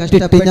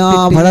കഷ്ടപ്പെട്ടിട്ട്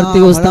ഞാൻ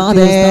വളർത്തി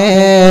ഉസ്താദേ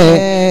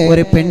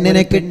ഒരു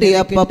പെണ്ണിനെ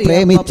കിട്ടിയപ്പോ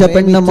പ്രേമിച്ച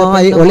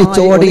പെണ്ണുമായി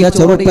ഒളിച്ചോടിയ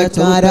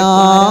ചെറുപ്പക്കാരാ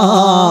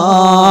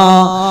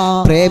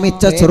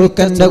പ്രേമിച്ച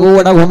ചെറുക്കന്റെ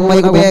കൂടെ ഉമ്മ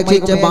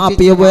ഉപേക്ഷിച്ച്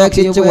ബാപ്പി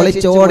ഉപേക്ഷിച്ച്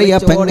ഒളിച്ചോടിയ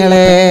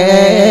പെങ്ങളെ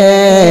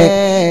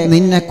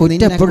നിന്നെ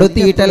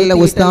കുറ്റപ്പെടുത്തിയിട്ടല്ല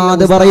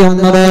ഉസ്താദ്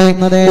പറയുന്നത്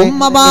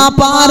ഉമ്മ ബാപ്പ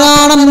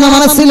ആരാണെന്ന്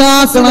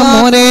മനസ്സിലാക്കണം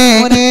മോനെ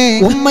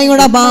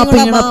ഉമ്മയുടെ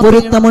ബാപ്പയുടെ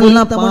പൊരുത്തമുള്ള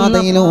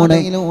പാതയിലൂടെ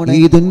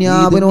ഈ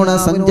ദുനിയാവിലൂടെ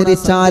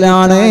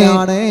സഞ്ചരിച്ചാലാണ്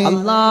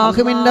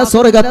അല്ലാഹുവിന്റെ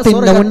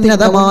സ്വർഗ്ഗത്തിന്റെ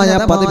ഉന്നതമായ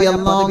പദവി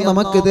അല്ലാഹു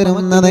നമുക്ക്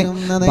തരുന്നത്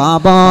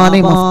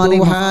ബാബാനി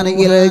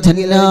മഫ്തൂഹാനിൽ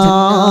ജന്ന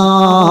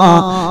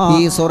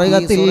ഈ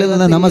സ്വർഗ്ഗത്തിൽ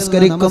നിന്ന്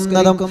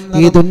നമസ്കരിക്കുന്നതും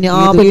ഈ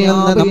ദുനിയാവിൽ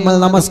നിന്ന് നമ്മൾ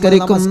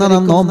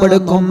നമസ്കരിക്കുന്നതും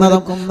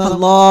നോമ്പെടുക്കുന്നതും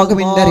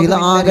അല്ലാഹുവിന്റെ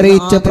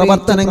ആഗ്രഹിച്ച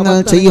പ്രവർത്തനങ്ങൾ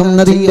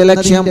ചെയ്യുന്നതിന്റെ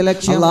ലക്ഷ്യം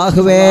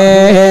അല്ലാഹുവേ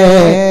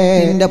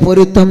നിന്റെ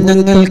പൊരുത്തം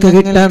ഞങ്ങൾക്ക്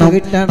കിട്ടണം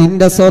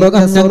നിന്റെ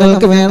സ്വർഗ്ഗം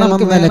ഞങ്ങൾക്ക്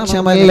വേണമെന്ന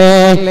ലക്ഷ്യമല്ലേ?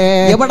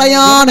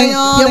 എവിടെയാണ്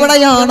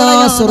ആ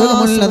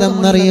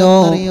സ്വർഗ്ഗമുള്ളതെന്നറിയോ?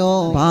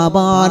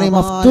 ബാബാനി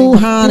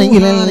മഫ്തൂഹാനി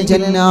ഇലൽ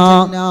ജന്ന.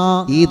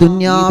 ഈ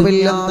ദുനിയാവിൽ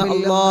നിന്ന്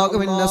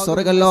അല്ലാഹുവിന്റെ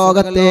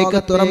സ്വർഗ്ഗലോകത്തേക്ക്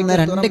തുറന്ന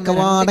 2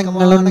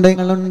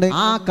 കവാടങ്ങളുണ്ട്.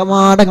 ആ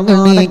കവാടങ്ങൾ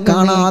നീ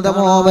കാണാതെ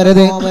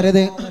പോവരുത്.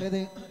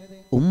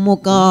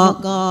 ഉമ്മുക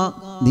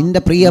നിന്റെ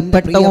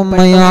പ്രിയപ്പെട്ട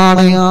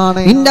ഉമ്മയാണ്,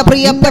 നിന്റെ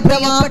പ്രിയപ്പെട്ട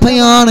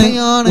വാപ്പയാണ്,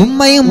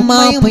 ഉമ്മയും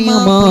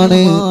വാപ്പയുമാണ്.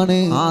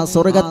 ആ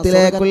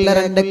സ്വർഗ്ഗത്തിലേക്കുള്ള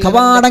 2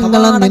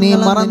 കവാടങ്ങളെന്ന് നീ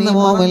മറന്നു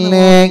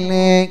പോവല്ലേ?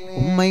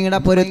 ഉമ്മയുടെ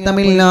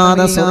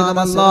പൊരുത്തമില്ലാതെ സ്വർഗ്ഗം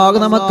അല്ലാഹു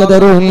നമുക്ക്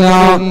തരൂല.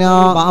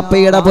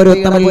 വാപ്പയുടെ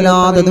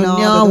പൊരുത്തമില്ലാതെ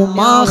ദുനിയാവും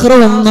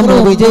ആഖിറവും നമ്മൾ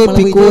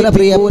വിജയിപ്പിക്കൂല.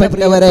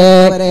 പ്രിയപ്പെട്ടവരെ,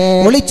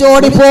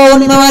 ഒളിച്ചോടി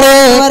പോകുന്നവരെ,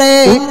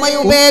 ഉമ്മയെ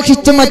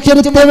ഉപേക്ഷിച്ച്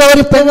മറ്റൊരു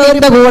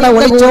പെണ്ണിന്റെ കൂടെ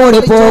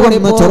ഒളിച്ചോടി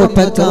പോകുന്ന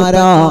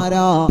ചെറുപ്പക്കാരാ,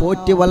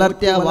 പോറ്റി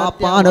വളർത്തിയ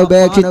വാപ്പാനെ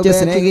ഉപേക്ഷിച്ച്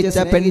സ്നേഹിച്ച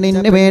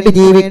പെണ്ണിന് വേണ്ടി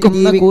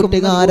ജീവിക്കുന്ന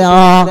കൂട്ടുകാരാ,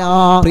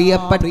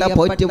 പ്രിയപ്പെട്ട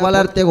പോറ്റി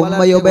വളർത്തിയ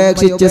ഉമ്മയെ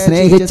ഉപേക്ഷിച്ച്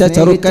സ്നേഹിച്ച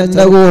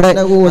ചെറുക്കന്റെ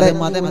കൂടെ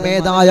മതം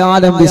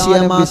ഏതായാലും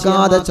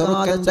വിഷയമാക്കാതെ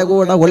ചെറുക്കന്റെ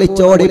കൂടെ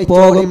ഒളിച്ചോടി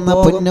പോകുന്ന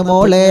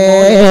പൊന്നുമോളെ,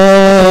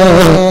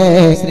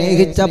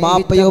 സ്നേഹിച്ച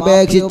വാപ്പയെ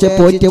ഉപേക്ഷിച്ച്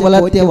പോറ്റി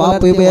വളർത്തിയ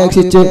വാപ്പയെ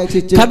ഉപേക്ഷിച്ച്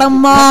കടം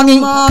വാങ്ങി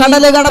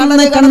കടല്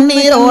കടന്ന്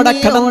കണ്ണീരോടെ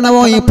കടന്നു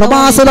പോയി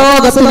പ്രവാസ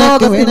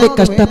ലോകത്തിനൊക്കെ വേണ്ടി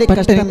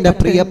കഷ്ടപ്പെട്ട എന്റെ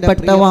പ്രിയപ്പെട്ട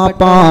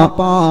വാപ്പ,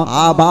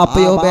 ആ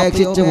ബാപ്പയെ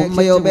ഉപേക്ഷിച്ച്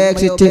ഉമ്മയെ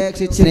ഉപേക്ഷിച്ച്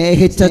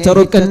സ്നേഹിച്ച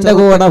ചെറുക്കന്റെ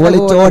കൂടെ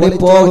ഒളിച്ചോടി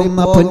പോകുന്ന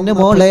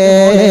പൊന്നുമോളെ,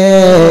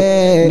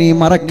 നീ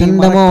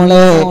മറക്കണ്ട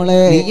മോളെ,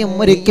 നീയും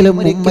ഒരിക്കലും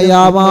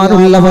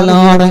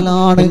ഉമ്മയാവാനുള്ളവനാണ്.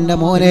 നിന്റെ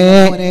മോനെ,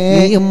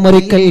 നീയും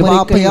ഒരിക്കൽ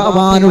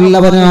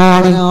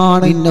വാപ്പയാവാനുള്ളവനാണ്.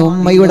 നിന്റെ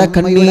ഉമ്മയുടെ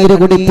കണ്ണീര്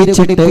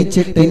കുടിപ്പിച്ചിട്ട്,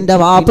 നിന്റെ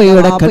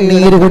വാപ്പയുടെ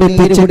കണ്ണീര്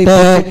കുടിപ്പിച്ചിട്ട്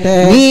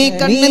നീ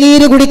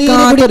കണ്ണീര്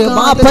കുടിക്കാത്തൊരു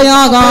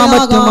വാപ്പയാകാൻ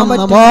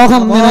പറ്റുമെന്ന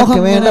മോഹം നിനക്ക്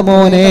വേണ്ട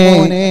മോനെ.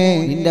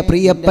 നിന്റെ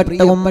പ്രിയപ്പെട്ട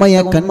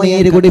ഉമ്മയെ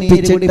കണ്ണീര്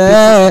കുടിപ്പിച്ചിട്ട്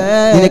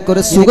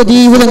നിനക്കൊരു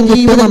സുഖജീവിതം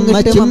കിട്ടുമെന്ന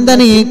ചിന്ത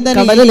നീ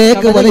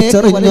കടലിലേക്ക്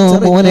വലിച്ചെറിഞ്ഞു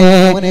മോനെ.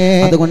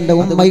 അതുകൊണ്ട്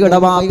ഉമ്മയുടെ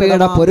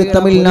വാപ്പയുടെ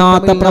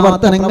പൊരുത്തമില്ലാത്ത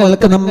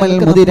പ്രവർത്തനങ്ങൾക്ക് നമ്മൾ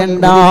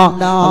മുതിരണ്ട.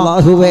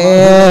 അല്ലാഹുവേ,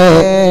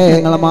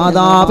 ഞങ്ങളെ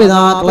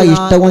മാതാപിതാക്കളെ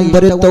ഇഷ്ടവും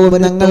പൊരുത്തവും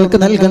ഞങ്ങൾക്ക്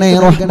നൽകണേ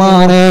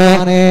റഹ്മാനേ.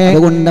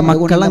 അതുകൊണ്ട്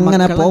മക്കൾ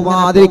അങ്ങനെ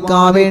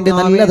പോവാതിരിക്കാൻ വേണ്ടി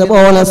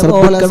നല്ലതുപോലെ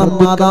ശ്രദ്ധിക്കണം.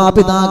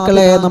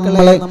 മാതാപിതാക്കളെ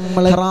നമ്മളെ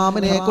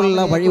ഹറാമിനേക്കുള്ള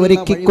വഴി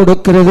ഒരുക്കി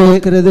കൊടുക്കരുത്.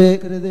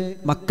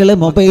 മക്കള്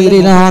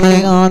മൊബൈലിലാണ്,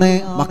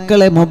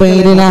 മക്കളെ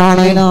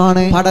മൊബൈലിലാണ്,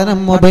 പഠനം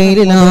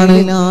മൊബൈലിലാണ്,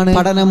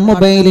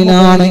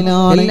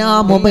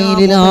 എല്ലാം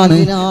മൊബൈലിലാണ്.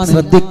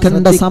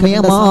 ശ്രദ്ധിക്കേണ്ട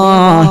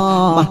സമയമാണ്.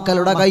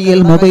 മക്കളുടെ കയ്യിൽ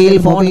മൊബൈൽ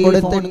ഫോൺ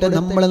കൊടുത്തിട്ട്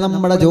നമ്മൾ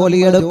നമ്മുടെ ജോലി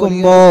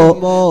എടുക്കുമ്പോ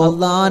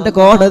അല്ലാഹുവിന്റെ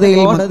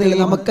കോടതിയിൽ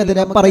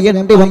നമുക്കെതിരെ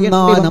പറയേണ്ടി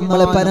വന്നാൽ നമ്മൾ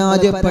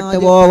പരാജയപ്പെട്ടു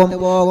പോകും.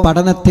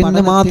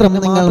 പഠനത്തിന് മാത്രം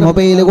നിങ്ങൾ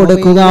മൊബൈൽ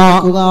കൊടുക്കുക,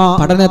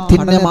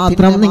 പഠനത്തിന്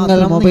മാത്രം നിങ്ങൾ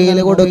മൊബൈൽ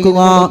കൊടുക്കുക.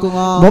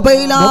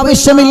 മൊബൈൽ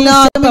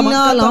ആവശ്യമില്ലാത്ത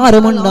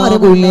ആരും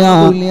ഉണ്ടാകില്ല.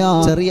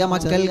 ചെറിയ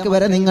മക്കൾക്ക്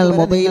വരെ നിങ്ങൾ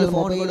മൊബൈൽ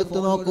ഫോൺ കൊടുത്തു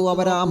നോക്കൂ.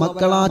 അവരാ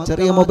മക്കളാ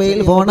ചെറിയ മൊബൈൽ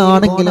ഫോൺ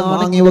ആണെങ്കിലും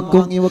വാങ്ങി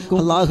വെക്കും.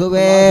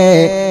 അല്ലാഹുവേ,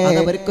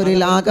 അതവർക്കൊരു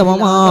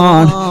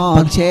ലാഘവമാണ്.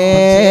 പക്ഷേ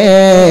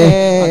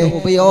അത്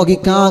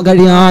ഉപയോഗിക്കാൻ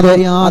കഴിയാതെ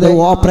അത്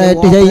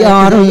ഓപ്പറേറ്റ്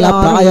ചെയ്യാനുള്ള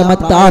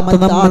പ്രായമെത്താത്ത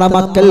നമ്മുടെ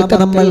മക്കൾക്ക്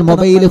നമ്മൾ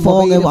മൊബൈൽ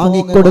ഫോൺ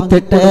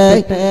വാങ്ങിക്കൊടുത്തിട്ട്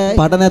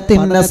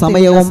പഠനത്തിന്റെ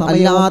സമയവും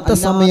അല്ലാത്ത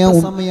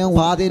സമയവും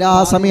പാതിരാ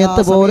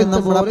സമയത്ത് പോലും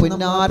നമ്മുടെ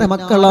പുന്നാര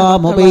മക്കളാ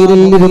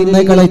മൊബൈലിൽ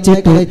ഇരുന്ന്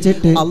കളിച്ചിട്ട്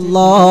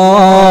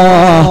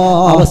അല്ലാഹ്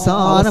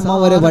അവസാനം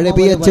അവരെ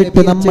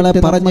വഴിപിയച്ചിട്ട് നമ്മളെ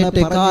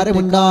പറഞ്ഞിട്ട്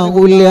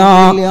കാര്യമുണ്ടാകൂല.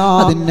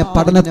 അതിന്റെ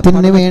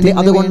പഠനത്തിന് വേണ്ടി,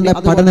 അതുകൊണ്ട്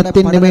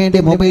പഠനത്തിന് വേണ്ടി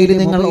മൊബൈൽ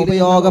നിങ്ങൾ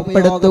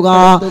ഉപയോഗപ്പെടുത്തുക.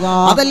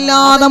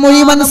 അതല്ലാതെ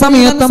മുഴുവൻ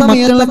സമയത്തും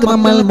മക്കൾക്ക്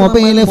നമ്മൾ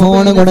മൊബൈൽ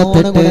ഫോൺ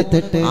കൊടുത്തിട്ട്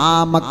ആ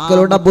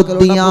മക്കളുടെ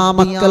ബുദ്ധി, ആ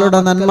മക്കളുടെ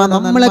നന്മ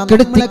നമ്മളെ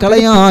കെടുത്തി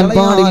കളയാൻ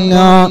പാടില്ല.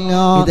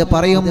 ഇത്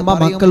പറയുമ്പോ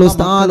മക്കൾ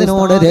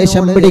ഉസ്താദിനോട്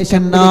ദേഷ്യം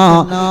പിടിക്കണ്ട.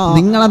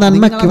 നിങ്ങളെ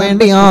നന്മയ്ക്ക്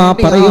വേണ്ടിയാ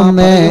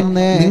പറയുന്നേ,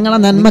 നിങ്ങളെ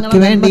നന്മയ്ക്ക്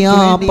വേണ്ടിയാ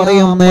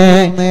പറയുന്നേ.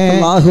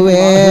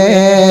 അല്ലാഹുവേ,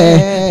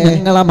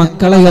 ഞങ്ങളെ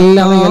മക്കളെ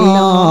എല്ലാം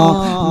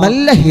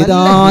നല്ല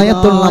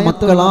ഹിദായത്തുള്ള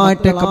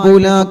മക്കളായിട്ട്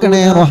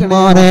കബൂലാക്കണേ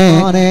റഹ്മാനേ.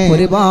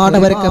 ഒരുപാട്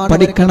പേർക്ക്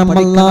പഠിക്കണം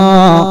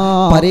അല്ലാഹ്,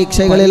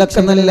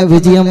 പരീക്ഷകളിലൊക്കെ നല്ല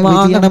വിജയം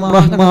വാങ്ങണം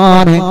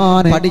റഹ്മാനേ.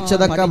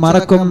 പഠിച്ചതൊക്കെ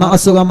മറക്കുന്ന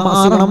അസുഖം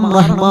മാറണം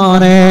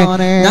റഹ്മാനേ.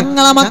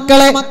 ഞങ്ങളെ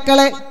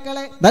മക്കളെ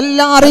നല്ല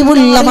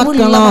അറിവുള്ള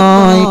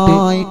മക്കളായിട്ട്,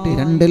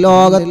 2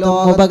 ലോകത്തും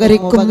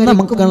ഉപകരിക്കുന്ന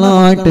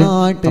മക്കളായിട്ട്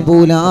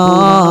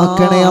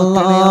കബൂലാക്കണേ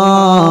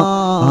അല്ലാഹ്.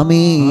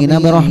 ആമീൻ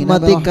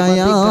ബിറഹ്മതിക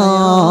യാ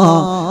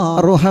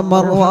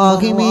അർഹമർ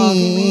റഹീമീൻ.